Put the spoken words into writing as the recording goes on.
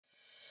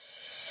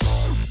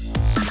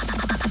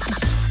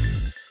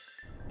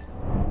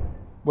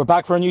We're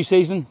back for a new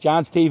season,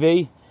 Giants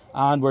TV,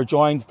 and we're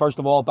joined first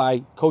of all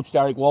by Coach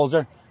Derrick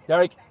Walser.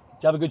 Derrick,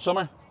 did you have a good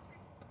summer?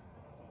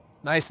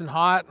 Nice and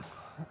hot.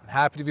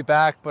 Happy to be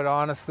back, but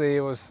honestly,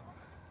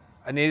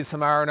 I needed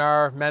some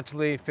R&R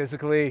mentally,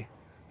 physically,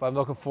 but I'm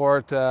looking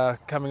forward to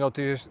coming out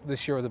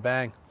this year with a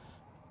bang.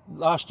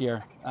 Last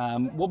year,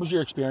 what was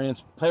your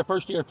experience?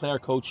 First year player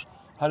coach,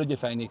 how did you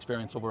find the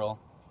experience overall?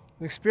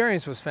 The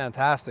experience was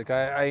fantastic.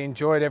 I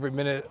enjoyed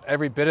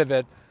every bit of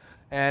it.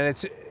 And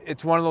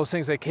it's one of those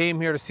things I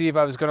came here to see if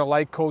I was going to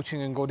like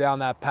coaching and go down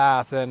that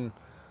path, and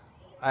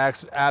I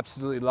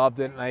absolutely loved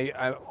it. And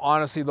I'm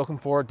honestly looking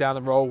forward down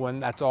the road when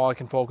that's all I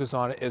can focus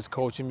on is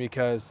coaching,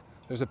 because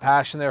there's a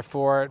passion there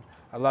for it.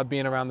 I love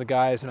being around the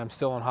guys, and I'm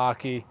still in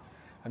hockey.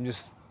 I'm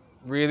just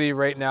really,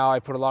 right now,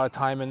 I put a lot of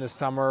time in this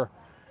summer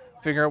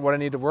figuring out what I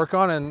need to work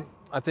on, and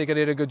I think I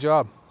did a good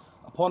job.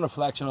 Upon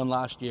reflection on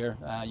last year,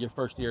 your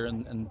first year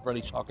in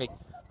British hockey,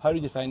 how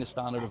did you find the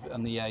standard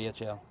in the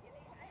AHL?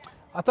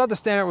 I thought the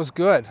standard was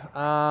good.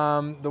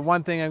 The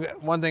one thing I'm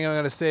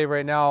going to say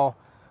right now,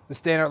 the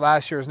standard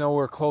last year is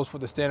nowhere close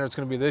what the standard is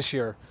going to be this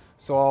year.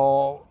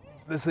 So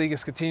this league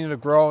is continuing to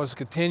grow, is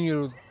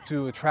continue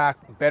to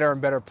attract better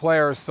and better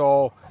players.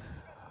 So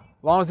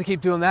as long as they keep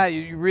doing that,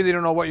 you really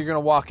don't know what you're going to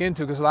walk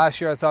into. Because last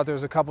year I thought there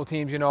was a couple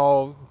teams,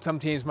 some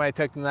teams might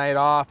take the night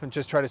off and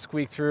just try to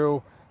squeak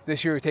through.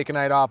 This year you take a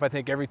night off, I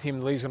think every team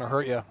in the league is going to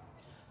hurt you.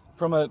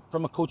 From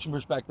a coaching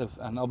perspective,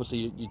 and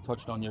obviously you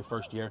touched on your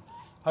first year,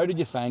 how did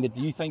you find it?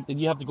 Did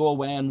you have to go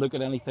away and look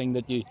at anything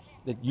that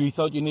you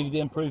thought you needed to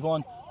improve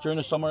on during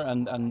the summer?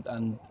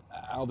 And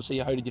obviously,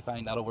 how did you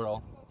find that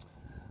overall?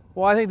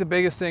 Well, I think the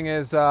biggest thing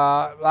is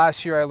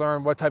last year I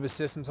learned what type of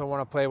systems I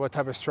want to play, what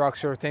type of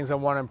structure, things I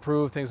want to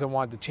improve, things I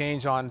wanted to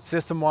change on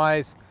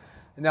system-wise,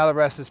 and now the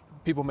rest is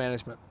people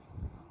management.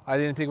 I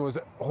didn't think it was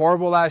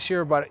horrible last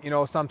year, but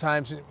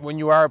sometimes when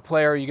you are a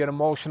player, you get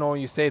emotional,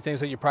 you say things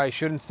that you probably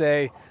shouldn't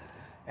say.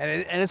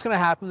 And it's going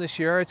to happen this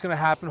year. It's going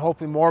to happen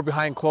hopefully more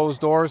behind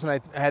closed doors,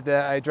 and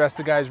I addressed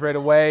the guys right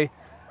away.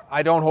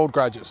 I don't hold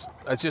grudges.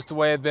 That's just the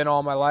way I've been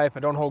all my life.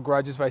 I don't hold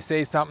grudges. If I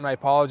say something, I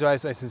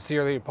apologize. I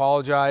sincerely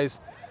apologize.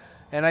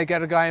 And I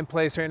got a guy in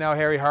place right now,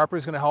 Harry Harper,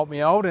 is going to help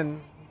me out, and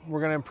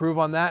we're going to improve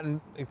on that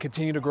and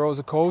continue to grow as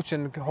a coach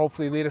and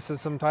hopefully lead us to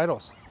some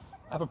titles.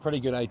 I have a pretty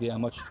good idea how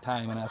much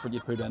time and effort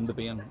you put into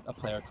being a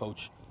player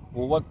coach.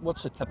 Well,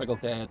 what's a typical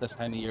day at this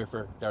time of year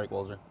for Derrick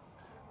Walser?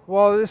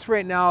 Well, this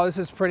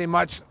is pretty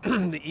much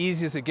the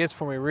easiest it gets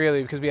for me,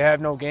 really, because we have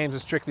no games,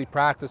 it's strictly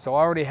practice. So I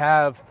already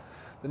have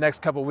the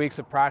next couple of weeks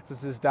of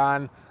practices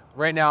done.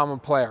 Right now I'm a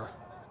player.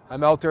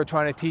 I'm out there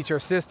trying to teach our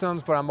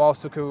systems, but I'm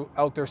also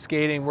out there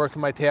skating,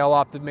 working my tail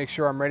off to make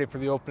sure I'm ready for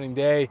the opening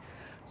day.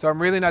 So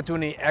I'm really not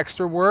doing any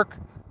extra work,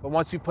 but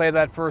once we play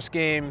that first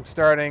game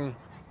starting,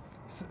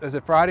 is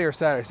it Friday or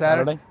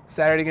Saturday?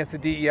 Saturday against the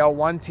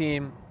DEL1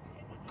 team,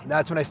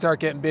 that's when I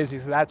start getting busy.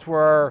 So that's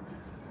where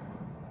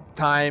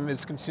time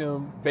is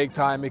consumed big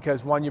time,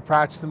 because when you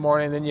practice in the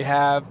morning, then you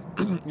have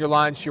your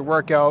lunch, your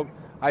workout.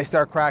 I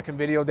start cracking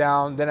video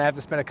down, then I have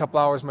to spend a couple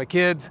hours with my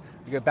kids.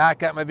 You get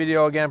back at my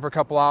video again for a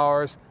couple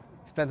hours,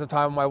 spend some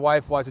time with my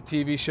wife, watch a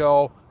TV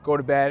show, go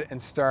to bed,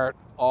 and start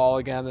all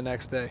again the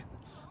next day.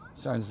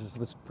 Sounds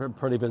it's a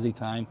pretty busy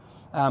time.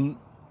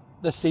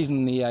 This season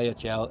in the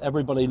AHL,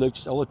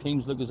 all the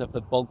teams look as if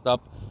they've bulked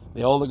up.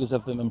 They all look as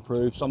if they've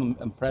improved. Some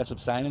impressive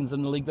signings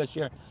in the league this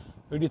year.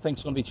 Who do you think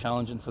is going to be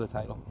challenging for the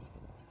title?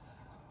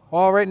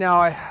 Well, right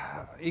now,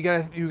 you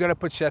gotta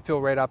put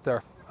Sheffield right up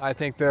there. I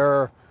think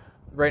they're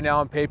right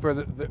now on paper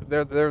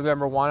they're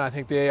number one. I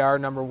think they are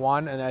number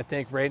one, and I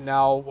think right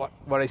now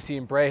what I see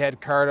in Braehead,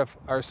 Cardiff,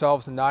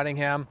 ourselves, and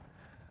Nottingham,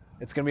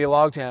 it's going to be a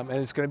logjam, and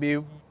it's going to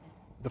be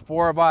the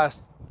four of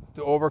us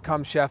to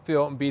overcome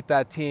Sheffield and beat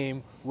that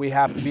team. We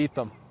have to beat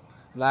them.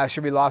 Last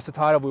year we lost the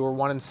title. We were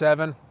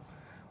 1-7.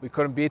 We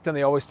couldn't beat them.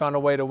 They always found a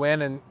way to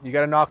win, and you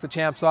got to knock the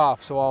champs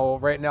off. So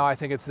right now I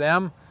think it's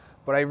them.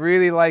 But I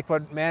really like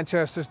what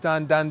Manchester's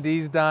done,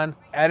 Dundee's done.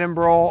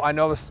 Edinburgh, I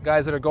know the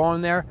guys that are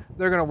going there,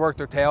 they're going to work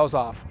their tails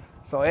off.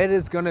 So it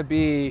is going to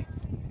be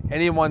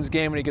anyone's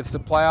game when he gets to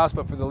the playoffs.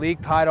 But for the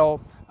league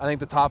title, I think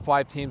the top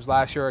 5 teams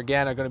last year,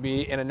 again, are going to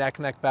be in a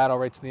neck-to-neck battle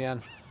right to the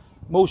end.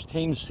 Most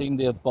teams seem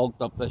to have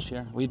bulked up this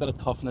year. A wee bit of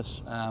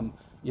toughness.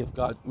 You've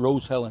got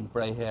Rosehill and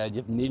Braehead.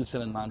 You've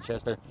Nielsen in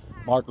Manchester.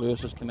 Mark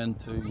Lewis has come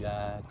into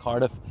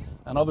Cardiff.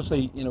 And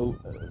obviously,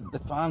 the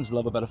fans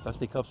love a bit of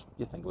fisticuffs. Do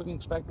you think we can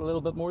expect a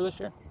little bit more this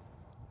year?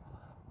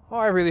 Oh,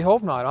 I really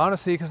hope not,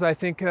 honestly, because I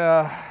think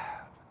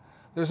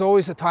there's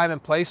always a time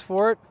and place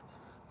for it.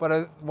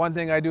 But one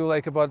thing I do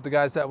like about the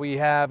guys that we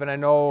have, and I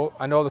know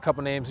the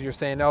couple names that you're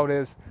saying out,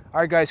 is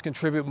our guys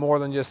contribute more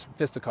than just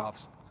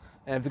fisticuffs.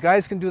 And if the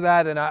guys can do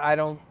that, then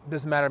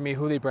doesn't matter to me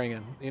who they bring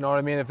in. You know what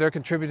I mean? If they're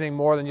contributing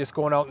more than just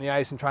going out on the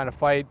ice and trying to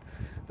fight,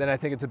 then I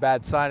think it's a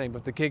bad signing. But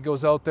if the kid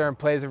goes out there and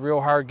plays a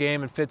real hard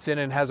game and fits in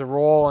and has a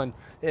role and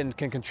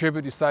can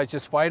contribute besides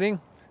just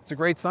fighting, it's a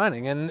great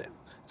signing. And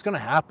it's going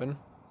to happen.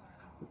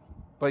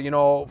 But,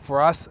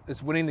 for us,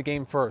 it's winning the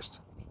game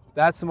first.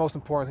 That's the most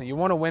important thing. You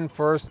want to win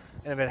first,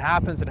 and if it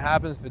happens, it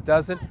happens. If it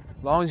doesn't,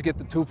 as long as you get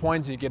the 2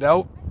 points, you get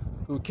out.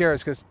 who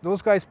cares? Because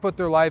those guys put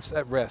their lives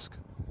at risk.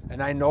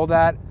 And I know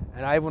that,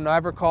 and I will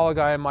never call a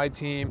guy on my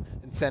team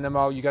and send him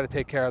out. You got to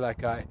take care of that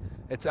guy.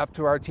 It's up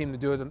to our team to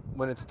do it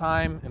when it's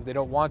time. If they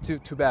don't want to,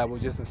 too bad. We'll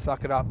just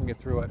suck it up and get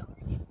through it.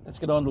 Let's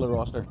get on to the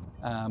roster.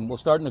 We'll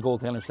start in the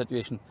goaltender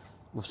situation.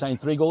 We've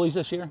signed 3 goalies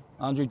this year.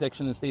 Andrew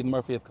Dixon and Stephen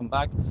Murphy have come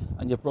back,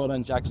 and you've brought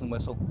in Jackson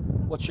Whistle.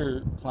 What's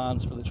your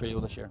plans for the trio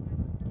this year?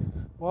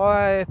 Well,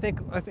 I think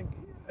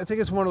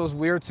it's one of those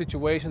weird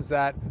situations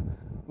that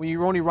when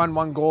you only run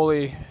one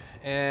goalie,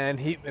 and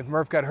if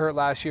Murph got hurt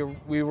last year,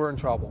 we were in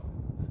trouble.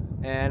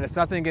 And it's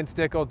nothing against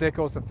Dicko.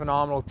 Dicko's a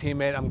phenomenal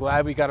teammate. I'm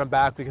glad we got him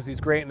back because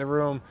he's great in the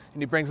room,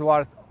 and he brings a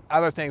lot of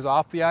other things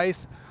off the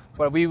ice.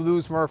 But we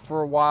lose Murph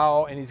for a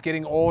while, and he's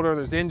getting older.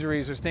 There's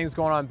injuries. There's things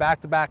going on,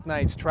 back-to-back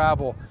nights,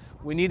 travel.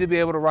 We need to be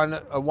able to run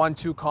a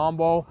 1-2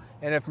 combo,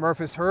 and if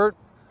Murph is hurt,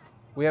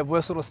 we have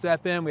Whistle to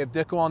step in. We have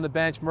Dicko on the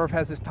bench. Murph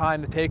has his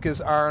time to take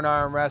his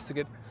R&R and rest to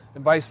get,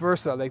 and vice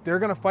versa. Like, they're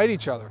going to fight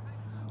each other.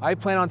 I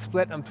plan on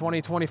splitting them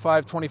 20,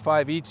 25,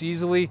 25 each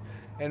easily,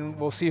 and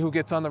we'll see who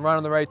gets on the run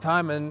at the right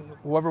time, and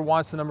whoever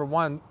wants the number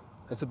 1,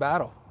 it's a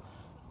battle.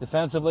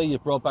 Defensively,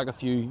 you've brought back a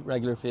few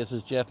regular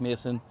faces. Jeff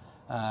Mason,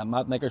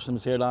 Matt Nickerson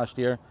was here last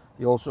year.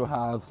 You also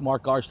have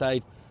Mark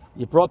Garside.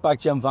 You brought back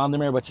Jim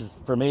Vandermeer, which is,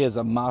 for me, is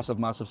a massive,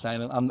 massive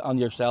signing, and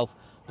yourself.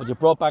 But you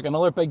brought back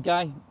another big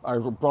guy,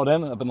 or brought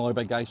in another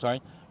big guy,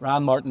 sorry,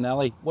 Rand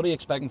Martinelli. What are you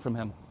expecting from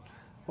him?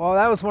 Well,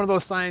 that was one of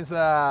those signs,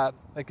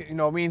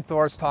 me and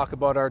Thor's talk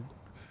about our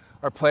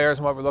players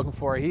and what we're looking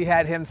for. He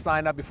had him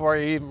signed up before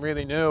he even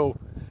really knew,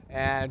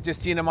 and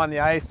just seeing him on the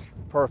ice,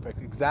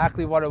 perfect.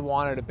 Exactly what I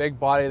wanted, a big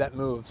body that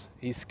moves.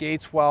 He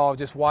skates well.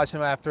 Just watching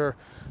him after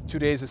 2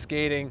 days of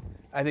skating,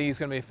 I think he's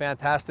going to be a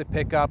fantastic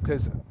pickup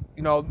because,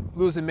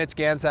 losing Mitch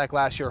Ganzak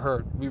last year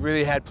hurt. We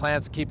really had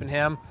plans of keeping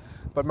him,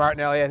 but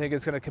Martinelli, I think,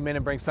 is going to come in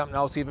and bring something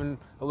else even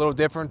a little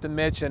different than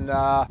Mitch. And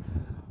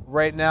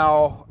right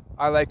now,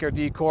 I like our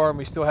D-core, and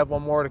we still have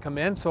one more to come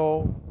in,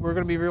 so we're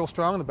going to be real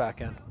strong in the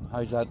back end.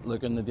 How's that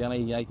looking? Have you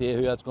any idea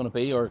who that's going to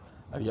be, or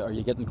are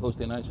you getting close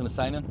to announcing a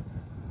signing?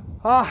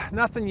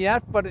 Nothing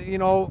yet, but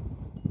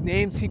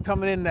names keep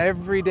coming in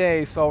every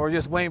day, so we're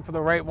just waiting for the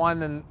right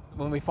one, and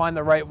when we find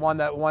the right one,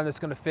 that one that's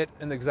going to fit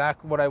in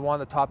exactly what I want,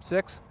 the top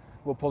 6,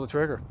 we'll pull the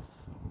trigger.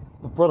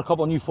 We've brought a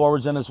couple of new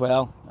forwards in as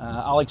well.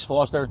 Alex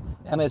Foster,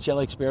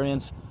 NHL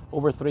experience,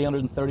 over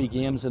 330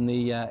 games in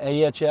the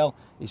AHL.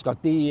 He's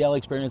got DEL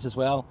experience as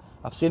well.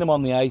 I've seen him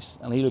on the ice,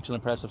 and he looks an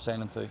impressive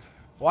signing too.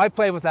 Well, I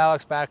played with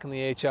Alex back in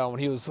the AHL when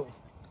he was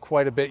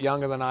quite a bit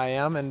younger than I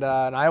am, and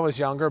I was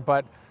younger,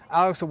 but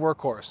Alex is a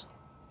workhorse.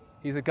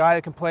 He's a guy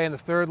that can play in the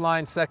 3rd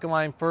line, 2nd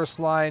line, 1st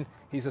line.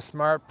 He's a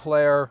smart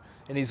player,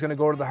 and he's going to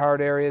go to the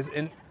hard areas.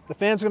 And the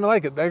fans are going to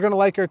like it. They're going to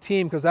like our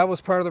team because that was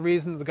part of the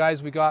reason the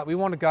guys we got. We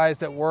wanted guys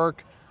that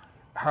work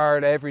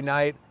hard every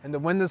night. And to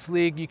win this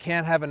league, you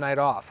can't have a night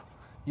off.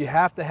 You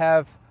have to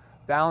have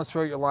balance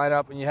throughout your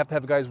lineup, and you have to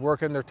have guys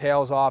working their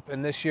tails off.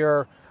 And this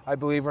year, I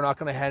believe we're not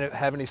going to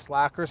have any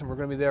slackers, and we're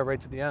going to be there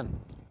right to the end.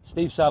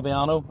 Steve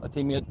Saviano, a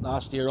teammate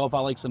last year of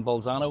Alex and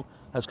Bolzano,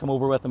 has come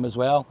over with him as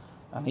well.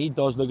 And he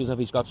does look as if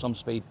he's got some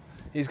speed.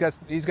 He's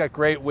got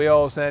great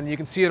wheels, and you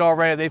can see it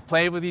already. They've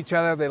played with each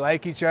other. They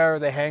like each other.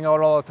 They hang out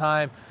all the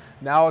time.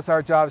 Now it's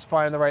our job is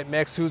finding the right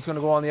mix. Who's going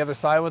to go on the other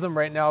side with him?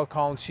 Right now,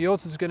 Colin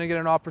Shields is going to get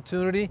an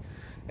opportunity,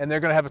 and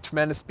they're going to have a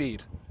tremendous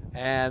speed.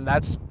 And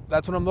that's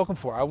what I'm looking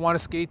for. I want to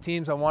skate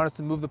teams. I want us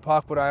to move the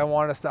puck, but I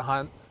want us to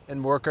hunt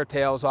and work our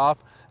tails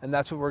off, and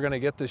that's what we're going to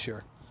get this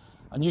year.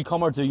 A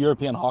newcomer to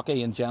European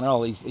hockey in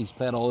general. He's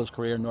played all his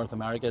career in North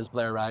America, is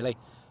Blair Riley.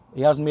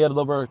 He hasn't made it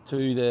over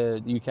to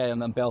the UK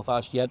and then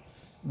Belfast yet.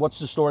 What's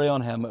the story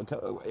on him?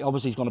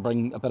 Obviously, he's going to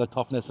bring a bit of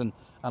toughness and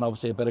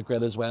obviously a bit of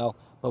grit as well.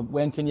 But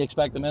when can you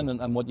expect him in,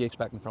 and what are you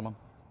expecting from him?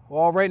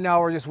 Well, right now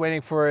we're just waiting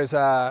for his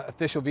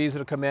official visa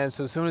to come in.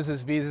 So as soon as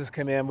his visas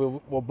come in,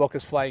 we'll book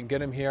his flight and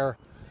get him here.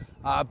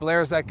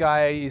 Blair's that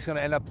guy. He's going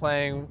to end up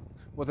playing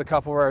with a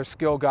couple of our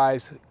skill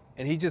guys,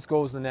 and he just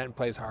goes to the net and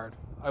plays hard.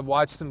 I've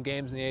watched some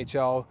games in the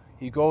AHL.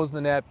 He goes to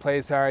the net,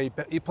 plays hard.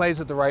 He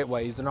plays it the right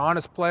way. He's an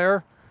honest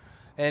player.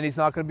 And he's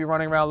not going to be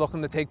running around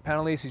looking to take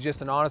penalties. He's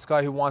just an honest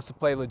guy who wants to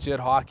play legit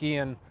hockey,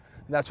 and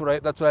that's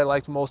what I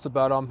liked most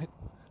about him.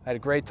 I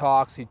had great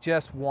talks. He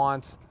just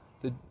wants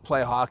to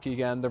play hockey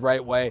again the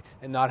right way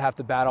and not have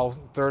to battle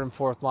 3rd and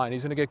 4th line.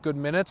 He's going to get good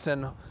minutes,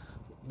 and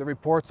the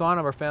reports on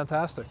him are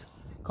fantastic.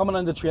 Coming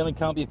into training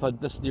camp, you've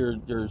had this your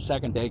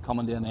 2nd day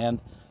coming to an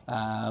end.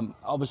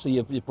 Obviously,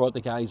 you've brought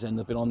the guys in.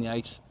 They've been on the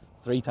ice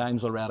 3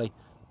 times already.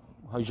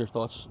 How's your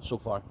thoughts so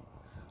far?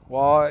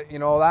 Well,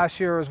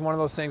 last year was one of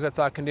those things I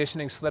thought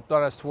conditioning slipped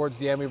on us towards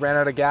the end. We ran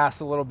out of gas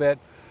a little bit.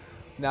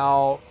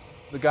 Now,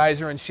 the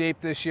guys are in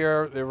shape this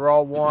year. They were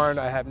all warned.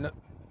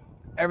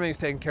 Everything's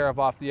taken care of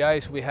off the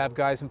ice. We have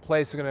guys in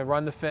place that are going to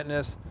run the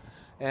fitness.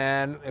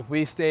 And if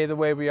we stay the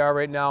way we are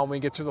right now and we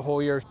get through the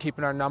whole year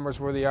keeping our numbers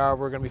where they are,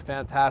 we're going to be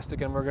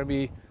fantastic. And we're going to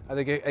be, I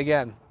think,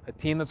 again, a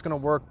team that's going to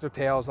work their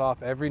tails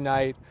off every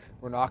night.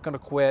 We're not going to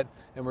quit,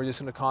 and we're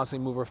just going to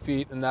constantly move our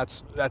feet. And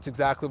that's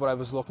exactly what I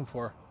was looking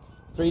for.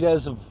 3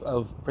 days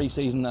of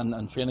pre-season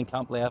and training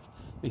camp left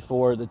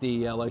before the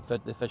DEL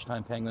outfit, the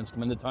Fishtown Penguins,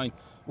 come into town.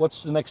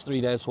 What's the next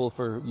 3 days hold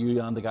for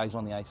you and the guys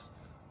on the ice?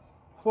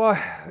 Well,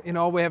 you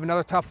know, we have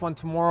another tough one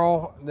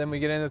tomorrow. Then we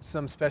get into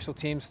some special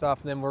team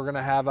stuff. And then we're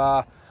gonna have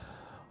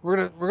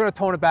we're gonna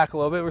tone it back a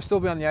little bit. We'll still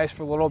be on the ice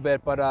for a little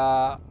bit, but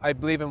I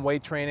believe in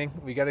weight training.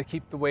 We got to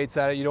keep the weights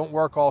at it. You don't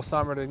work all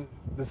summer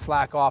to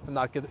slack off and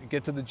not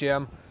get to the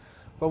gym.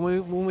 But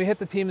when we hit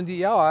the team in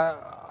DEL,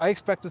 I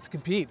expect us to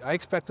compete. I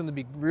expect them to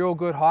be real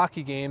good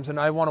hockey games, and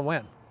I want to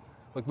win.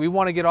 Like, we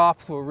want to get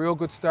off to a real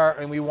good start,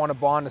 and we want to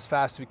bond as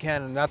fast as we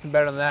can. And nothing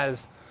better than that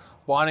is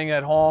bonding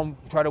at home,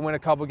 try to win a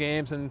couple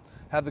games, and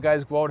have the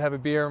guys go out, have a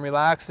beer, and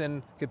relax,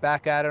 and get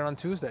back at it on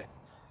Tuesday.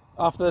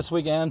 After this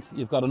weekend,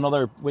 you've got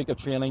another week of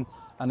training,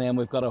 and then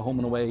we've got a home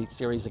and away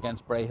series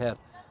against Braehead.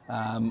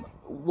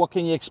 What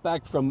can you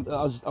expect from,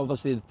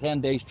 obviously, the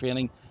 10 days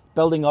training,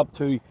 building up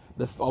to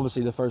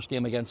obviously the first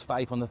game against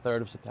Fife on the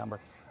 3rd of September?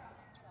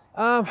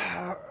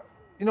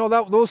 You know,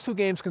 those 2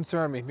 games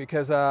concern me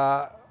because,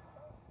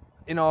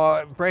 you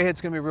know,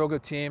 Braehead's going to be a real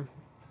good team.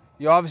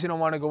 You obviously don't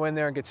want to go in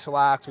there and get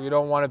slacked, or you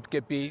don't want to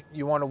get beat.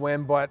 You want to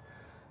win, but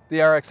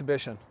they are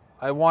exhibition.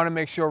 I want to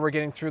make sure we're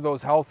getting through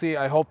those healthy.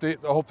 I hope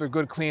they're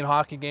good, clean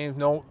hockey games.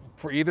 No,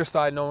 for either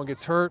side, no one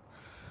gets hurt.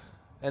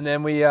 And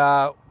then we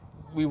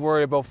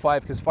worry about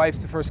Fife, because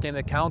Fife's the first game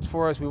that counts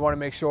for us. We want to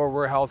make sure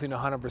we're healthy and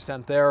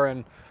 100% there.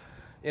 And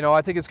you know,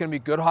 I think it's going to be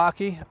good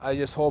hockey. I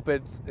just hope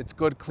it's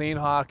good, clean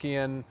hockey,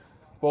 and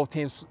both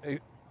teams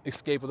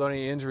escape without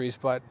any injuries.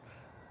 But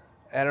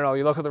I don't know.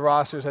 You look at the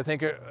rosters. I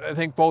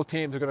think both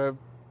teams are going to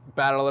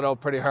battle it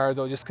out pretty hard,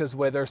 though, just because the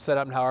way they're set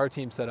up and how our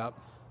team's set up.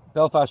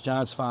 Belfast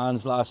Giants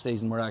fans last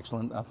season were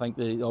excellent. I think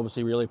they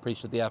obviously really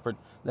appreciate the effort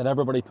that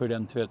everybody put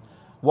into it.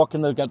 What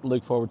can they get to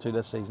look forward to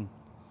this season?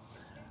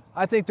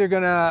 I think they're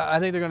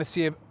gonna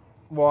see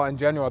in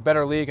general, a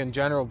better league in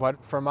general.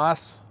 But from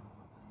us,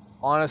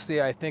 honestly,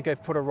 I think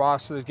I've put a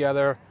roster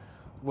together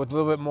with a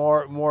little bit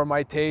more of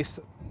my taste,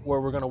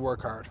 where we're going to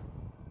work hard,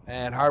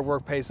 and hard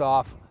work pays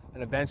off,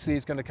 and eventually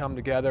it's going to come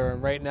together.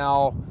 And right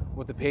now,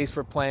 with the pace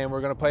we're playing,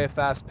 we're going to play a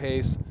fast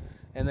pace.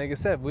 And like I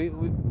said,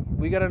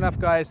 we got enough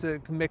guys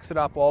to mix it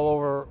up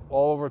all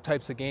over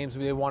types of games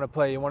we want to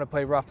play. You want to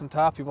play rough and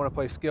tough. You want to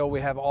play skill. We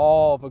have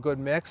all of a good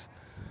mix,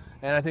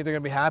 and I think they're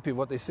going to be happy with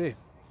what they see.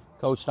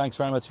 Coach, thanks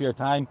very much for your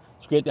time.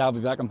 It's great to have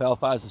you back in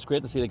Belfast. It's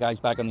great to see the guys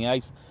back on the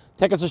ice.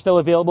 Tickets are still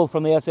available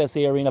from the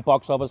SSE Arena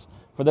box office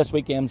for this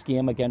weekend's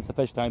game against the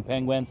Fishtown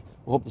Penguins.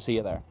 We hope to see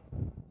you there.